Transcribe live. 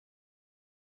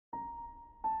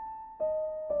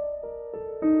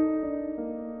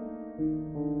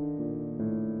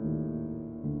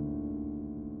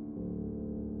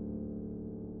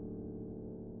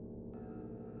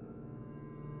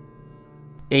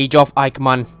Adolf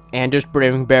Eichmann, Anders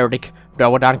Breivik Breivik,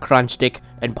 Ramadan Kranjčík,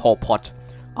 and Pol Pot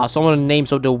are some of the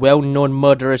names of the well-known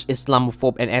murderous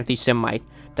Islamophobe and anti-Semite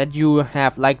that you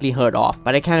have likely heard of,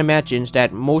 but I can imagine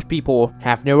that most people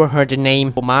have never heard the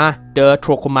name Tomás de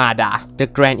Torquemada, the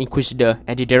Grand Inquisitor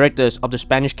and the directors of the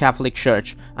Spanish Catholic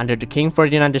Church under the King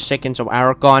Ferdinand II of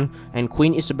Aragon and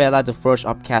Queen Isabella I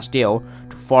of Castile,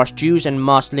 to force Jews and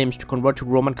Muslims to convert to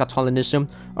Roman Catholicism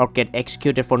or get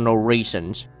executed for no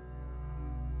reasons.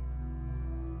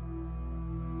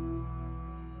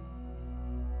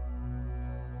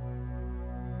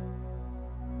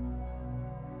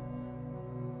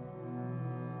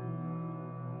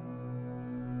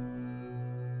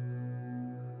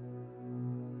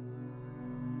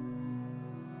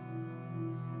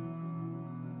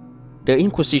 The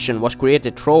Inquisition was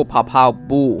created through papal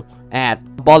bull ad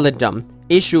abolitum,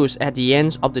 issued at the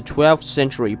end of the 12th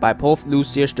century by Pope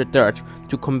Lucius III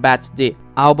to combat the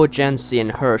Albigensian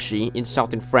heresy in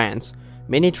southern France.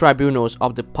 Many tribunals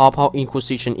of the Papal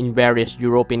Inquisition in various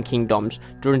European kingdoms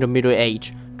during the Middle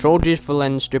Age, through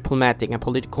different diplomatic and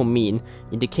political means.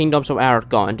 In the kingdoms of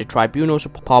Aragon, the tribunals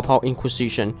of Papal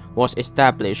Inquisition was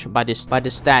established by the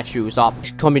statutes of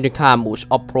Excommunicamus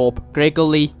of Pope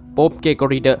Gregory IX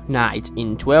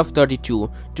in 1232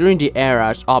 during the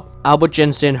eras of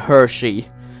Albigensian heresy.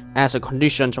 As a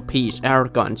condition of peace,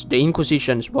 Aragon, the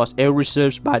Inquisition was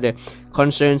reserved by the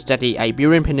concerns that the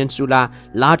Iberian Peninsula,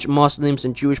 large Muslims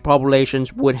and Jewish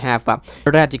populations would have a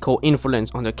radical influence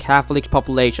on the Catholic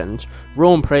populations.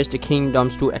 Rome pressed the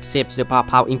kingdoms to accept the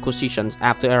Papal Inquisitions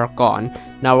after Aragon.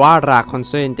 Navarra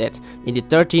consented in the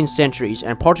 13th century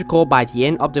and Portugal by the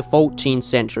end of the 14th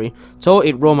century, though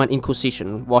its Roman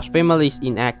Inquisition was famously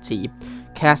inactive.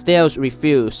 Castile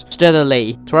refused,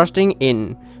 steadily thrusting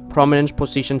in prominent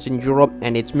positions in Europe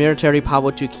and its military power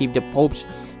to keep the Pope's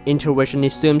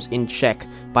interventionism in check.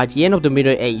 By the end of the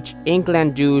Middle Age,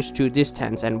 England, due to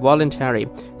distance and voluntary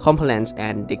compliance,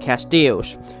 and the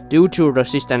Castiles, due to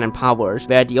resistance and powers,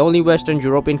 were the only Western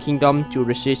European kingdom to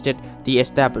resist the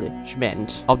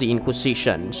establishment of the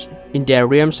Inquisitions. In their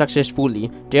realm successfully,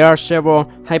 there are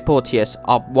several hypotheses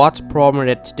of what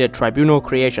prompted the tribunal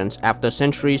creations after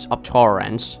centuries of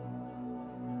tolerance.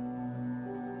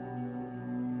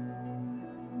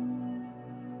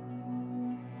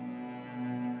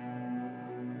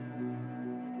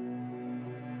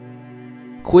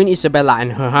 Queen Isabella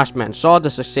and her husband saw the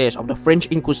success of the French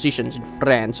Inquisitions in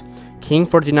France. King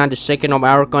Ferdinand II of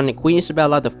Aragon and Queen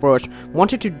Isabella I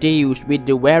wanted to deal with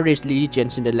the various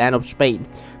religions in the land of Spain,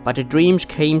 but the dreams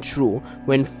came true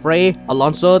when Fray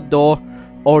Alonso de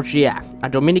Orgia, a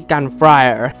Dominican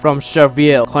friar from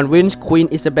Seville, convinced Queen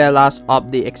Isabella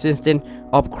of the existence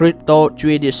of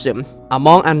crypto-Judaism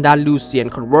among Andalusian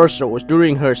conversos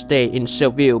during her stay in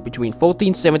Seville between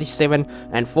 1477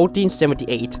 and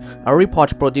 1478. A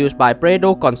report produced by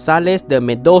Pedro González de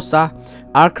Mendoza,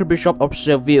 Archbishop of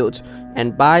Seville,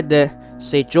 and by the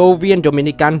Segovian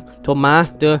Dominican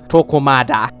Tomás de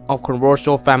Torquemada of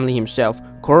Converso family himself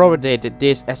corroborated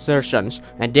these assertions,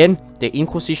 and then the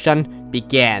Inquisition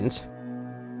began.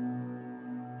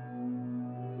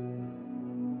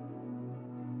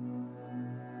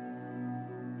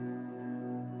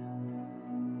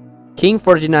 King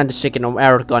Ferdinand II of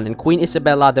Aragon and Queen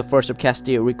Isabella I of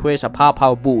Castile requested a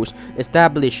papal bull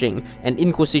establishing an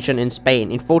Inquisition in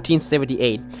Spain in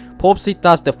 1478. Pope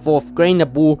Sixtus IV granted a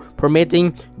bull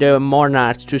permitting the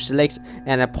monarchs to select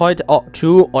and appoint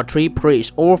 2 or 3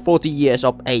 priests over 40 years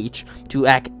of age to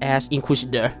act as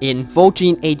inquisitor. In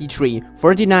 1483,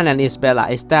 Ferdinand and Isabella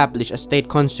established a state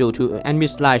council to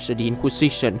administer the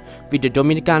Inquisition, with the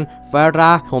Dominican Friar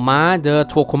Tomás de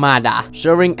Torquemada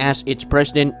serving as its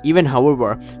president. Even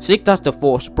however, Sixtus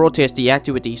IV protested the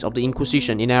activities of the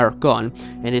Inquisition in Aragon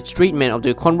and its treatment of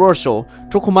the converso.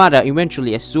 Torquemada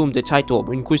eventually assumed the title of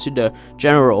Inquisitor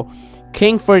General.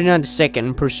 King Ferdinand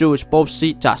II pursued Pope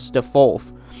Sixtus IV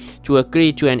to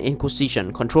agree to an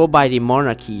Inquisition controlled by the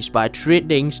monarchies by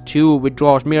threatening to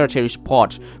withdraw military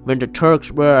support when the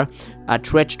Turks were a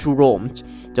threat to Rome.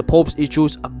 The Pope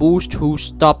issued a bull to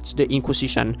stop the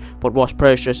Inquisition, but was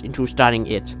pressured into starting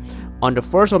it. On the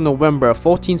 1st of November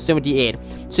 1478,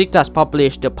 Sixtus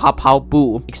published the papal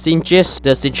bull Extinguis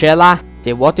de Sigilla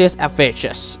Devotis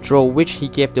Affectus, through which he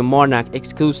gave the monarch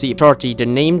exclusive authority to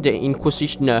name the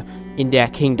Inquisitioner in their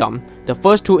kingdom. The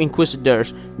first 2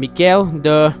 inquisitors, Miguel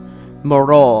de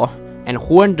Moro and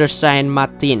Juan de San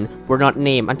Martin, were not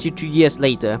named until 2 years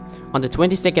later. On the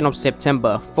 22nd of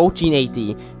September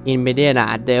 1480, in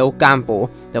Medina del Campo,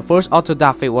 the first auto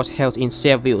da fe was held in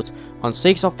Seville. On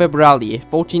 6th of February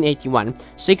 1481,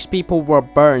 6 people were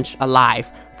burned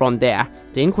alive From there,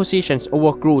 the Inquisitions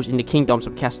overgrew in the kingdoms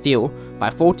of Castile. By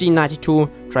 1492,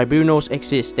 tribunals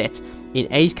existed in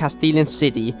 8 Castilian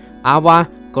cities: Alba,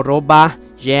 Córdoba,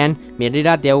 Jaén,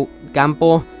 Mérida del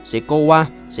Campo, Segovia,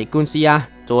 Secuncia,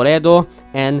 Toledo,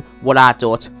 and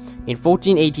Valladolid. In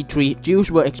 1483,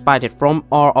 Jews were expelled from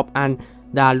all of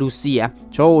Andalusia,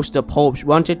 so the popes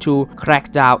wanted to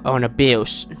crack down on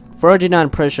abuse.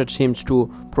 Ferdinand pressured him to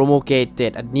promulgate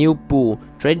a new bull,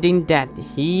 threatening that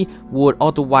he would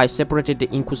otherwise separate the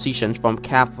Inquisitions from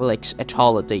Catholic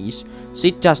authorities.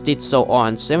 Sid just did so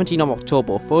on 17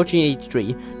 October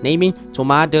 1483, naming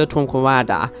Tomás de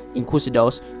Torquemada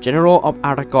Inquisitors, General of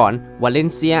Aragon,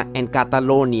 Valencia, and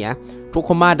Catalonia.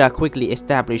 Torquemada quickly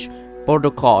established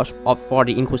protocols for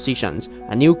the Inquisitions.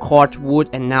 A new court would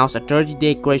announce a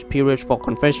 30-day grace period for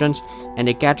confessions and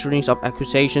the gatherings of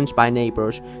accusations by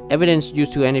neighbors. Evidence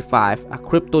used to identify a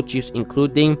crypto-Jews,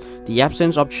 including the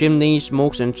absence of chimney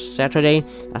smokes on Saturday,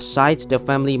 a site the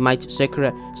family might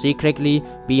secretly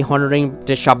be honoring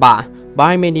the Shabbat.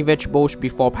 Buy many vegetables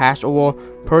before Passover,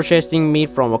 purchasing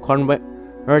meat from a convert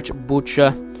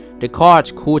butcher. The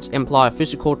court could employ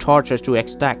physical tortures to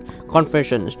extract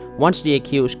confessions. Once the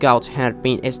accused guilt had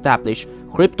been established,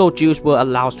 crypto-Jews were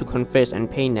allowed to confess and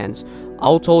penance,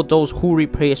 although those who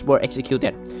refused were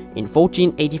executed. In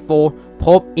 1484,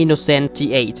 Pope Innocent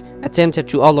VIII attempted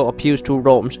to allow appeals to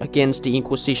Rome against the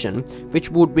Inquisition, which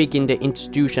would weaken the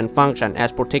institution function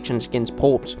as protection against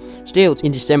popes. Still,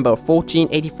 in December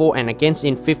 1484 and again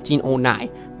in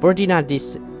 1509, Ferdinand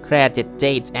declared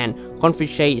dates and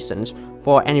confiscations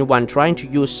for anyone trying to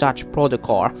use such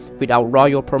protocol without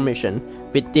royal permission.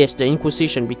 With this, the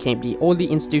Inquisition became the only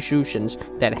institution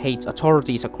that hates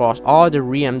authorities across all the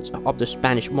realms of the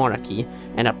Spanish monarchy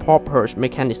and a proper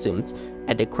mechanism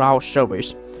at the crown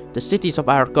service. The cities of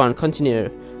Aragon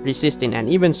continued resisting and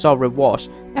even saw revolts,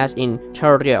 as in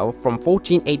Teruel from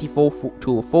 1484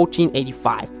 to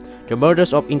 1485. The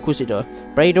murders of Inquisitor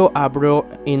Pedro Abreu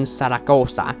in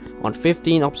Zaragoza on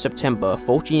 15 September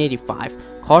 1485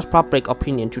 caused public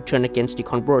opinion to turn against the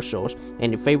conversos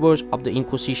and in favor of the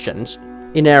Inquisitions.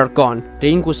 In Aragon, the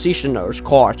Inquisitioners'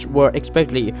 courts were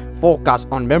especially focused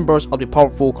on members of the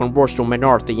powerful converso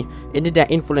minority, ending their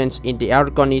influence in the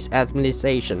Aragonese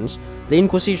administrations. The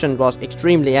Inquisition was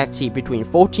extremely active between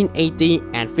 1480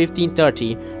 and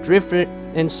 1530.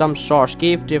 And some sources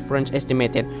give different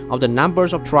estimates of the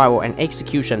numbers of trials and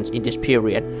executions in this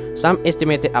period. Some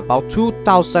estimated about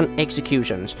 2,000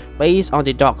 executions based on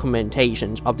the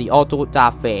documentation of the auto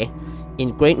da fe, in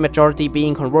great majority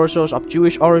being conversos of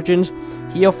Jewish origins.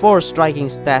 Here for striking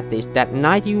statistics that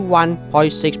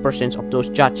 91.6% of those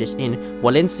judges in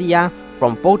Valencia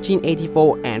from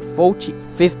 1484 and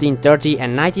 1530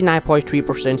 and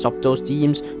 99.3% of those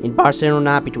deems in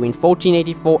Barcelona between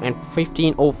 1484 and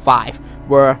 1505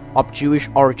 were of Jewish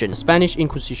origin. Spanish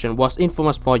Inquisition was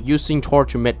infamous for using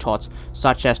torture methods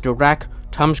such as the rack,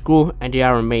 thumbscrew, and the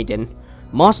Iron Maiden.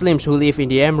 Muslims who live in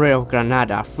the Emirate of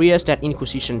Granada fears that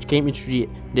Inquisition came into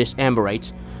this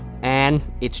emirate, and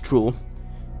it's true.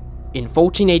 In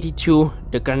 1482,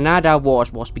 the Granada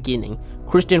Wars was beginning.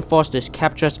 Christian forces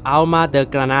captured Alma de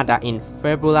Granada in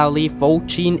February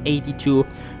 1482.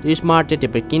 This marked the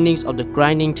beginnings of the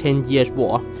grinding 10 Years'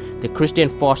 War. The Christian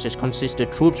forces consisted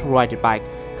of troops provided by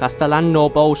Castellan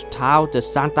nobles, Tau, the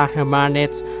Santa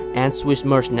Hermanes, and Swiss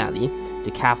mercenaries.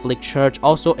 The Catholic Church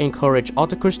also encouraged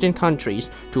other Christian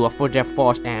countries to offer their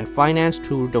force and finance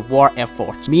to the war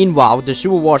efforts. Meanwhile, the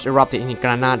civil wars erupted in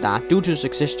Granada due to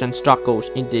succession struggles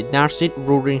in the Narcid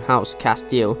ruling house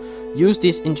Castile used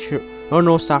this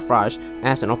internal suffrage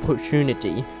as an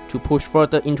opportunity to push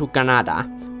further into Granada.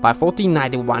 By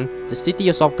 1491, the city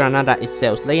of Granada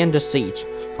itself lay under siege.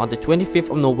 On the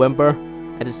 25th of November,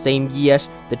 at the same year,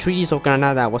 the Treaty of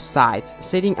Granada was signed,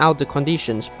 setting out the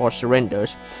conditions for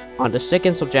surrenders. On the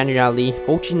 2nd of January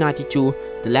 1492,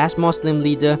 the last Muslim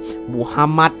leader,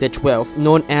 Muhammad XII,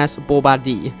 known as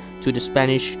Bobadi to the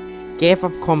Spanish, gave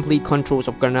up complete control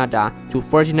of Granada to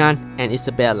Ferdinand and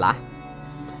Isabella.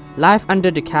 Life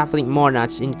under the Catholic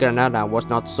monarchs in Granada was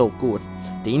not so good.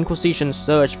 The Inquisition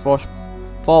searched for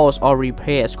false or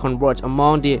repressed converts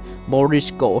among the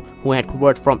Morisco who had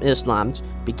converted from Islam.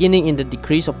 Beginning in the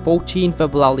decree of 14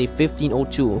 February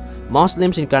 1502,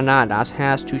 Muslims in Granada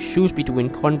had to choose between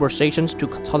conversions to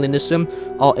Catholicism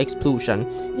or expulsion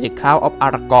in the Crown of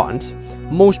Aragon.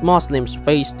 Most Muslims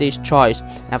faced this choice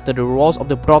after the rules of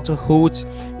the Brotherhood.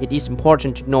 It is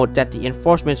important to note that the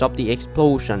enforcement of the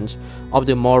expulsions of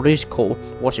the Morisco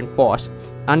was enforced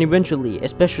uneventually,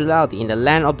 especially in the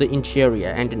land of the interior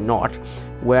and the north,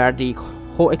 where the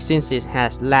coexistence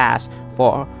has lasted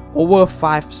for over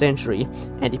 5 centuries,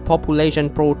 and the population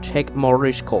protect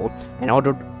Morisco, and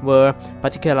others were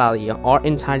particularly or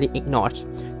entirely ignored.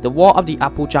 The War of the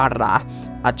Abu Jarrah,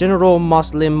 a general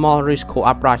Muslim Morisco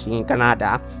uprising in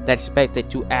Granada that expected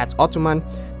to add Ottoman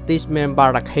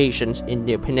disembarkations in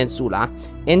the peninsula,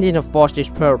 ended in a forced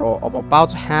dispersal of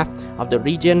about half of the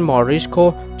region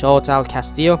Morisco, total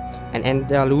Castile, and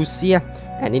Andalusia,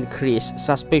 and increased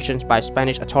suspicions by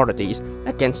Spanish authorities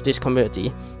against this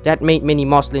community that made many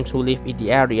Muslims who lived in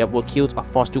the area were killed or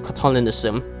forced to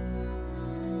Catholicism.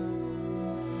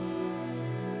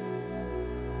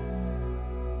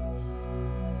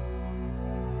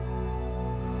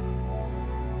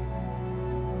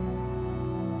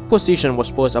 Inquisition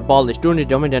was first abolished during the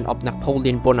dominance of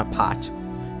Napoleon Bonaparte.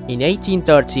 In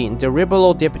 1813, the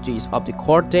rebel deputies of the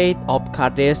Corte of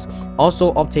Cadiz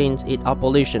also obtained its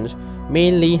abolition,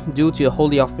 mainly due to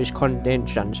Holy Office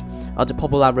condemnations of the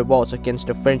popular revolts against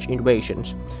the French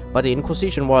invasions. But the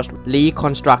Inquisition was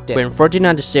reconstructed when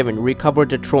Ferdinand VII recovered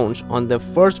the throne on the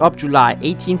 1st of July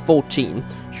 1814.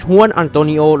 Juan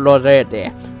Antonio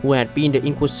Lorede, who had been the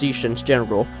Inquisition's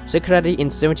general secretary in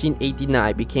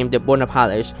 1789, became the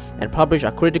Bonaparte and published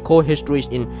a critical history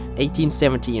in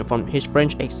 1817 from his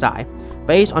French exile,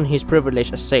 based on his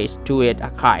privileged access to its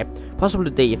archive.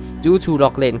 Possibly due to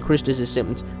Lachlan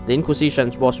criticism, the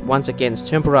Inquisition was once again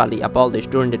temporarily abolished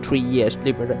during the 3 years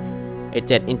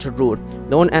liberated interlude,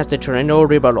 known as the Triennial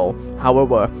Rebellion.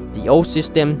 However, the old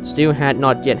system still had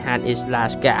not yet had its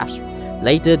last gasp.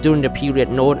 Later, during the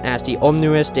period known as the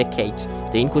Omnibus Decades,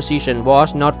 the Inquisition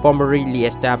was not formally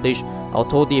established,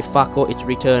 although de facto its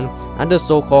return under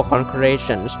so-called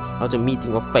concretions of the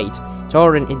Meeting of Fate,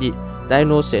 Torrent in the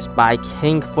diagnosis by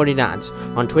King Ferdinand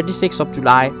on 26 of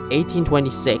July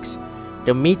 1826.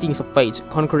 The Meetings of Fate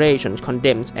congregations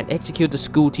condemned and executed the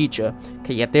school teacher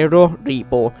Cayetano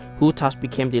Ripo, who thus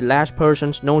became the last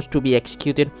person known to be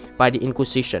executed by the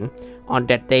Inquisition. On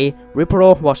that day,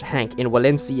 Ripo was hanged in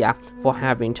Valencia for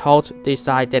having taught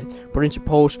decided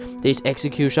principles. These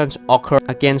executions occurred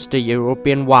against the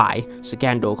European-wide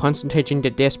scandal concentrating the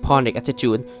despotic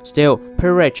attitude still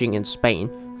pervading in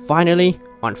Spain. Finally,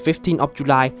 on 15 of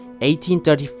July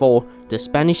 1834, the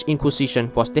Spanish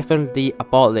Inquisition was definitively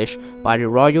abolished by the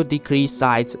royal decree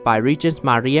signed by Regent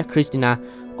Maria Cristina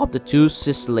of the Two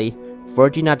Sicily,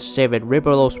 Ferdinand VII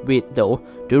Rebel's widow,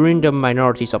 during the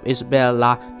minorities of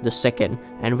Isabella II,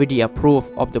 and with the approval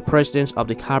of the President of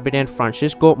the Cabinet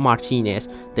Francisco Martinez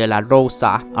de la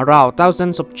Rosa. Around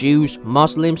thousands of Jews,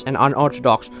 Muslims, and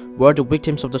unorthodox were the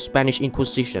victims of the Spanish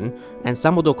Inquisition, and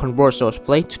some of the conversos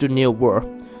fled to the New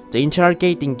World. The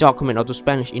interrogating document of the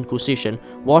Spanish Inquisition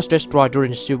was destroyed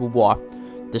during the Civil War.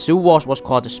 The Civil War was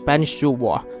called the Spanish Civil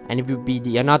War, and it will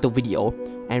be another video.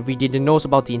 And we didn't know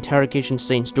about the interrogation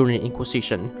scenes during the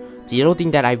Inquisition. The other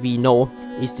thing that we know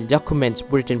is the documents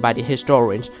written by the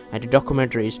historians and the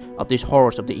documentaries of these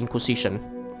horrors of the Inquisition.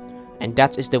 And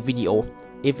that is the video.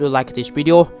 If you like this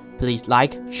video, please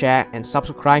like, share, and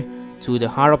subscribe to the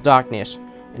Heart of Darkness.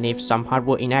 And if some part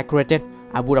were inaccurate,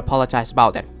 I would apologize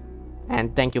about that.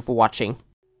 And thank you for watching.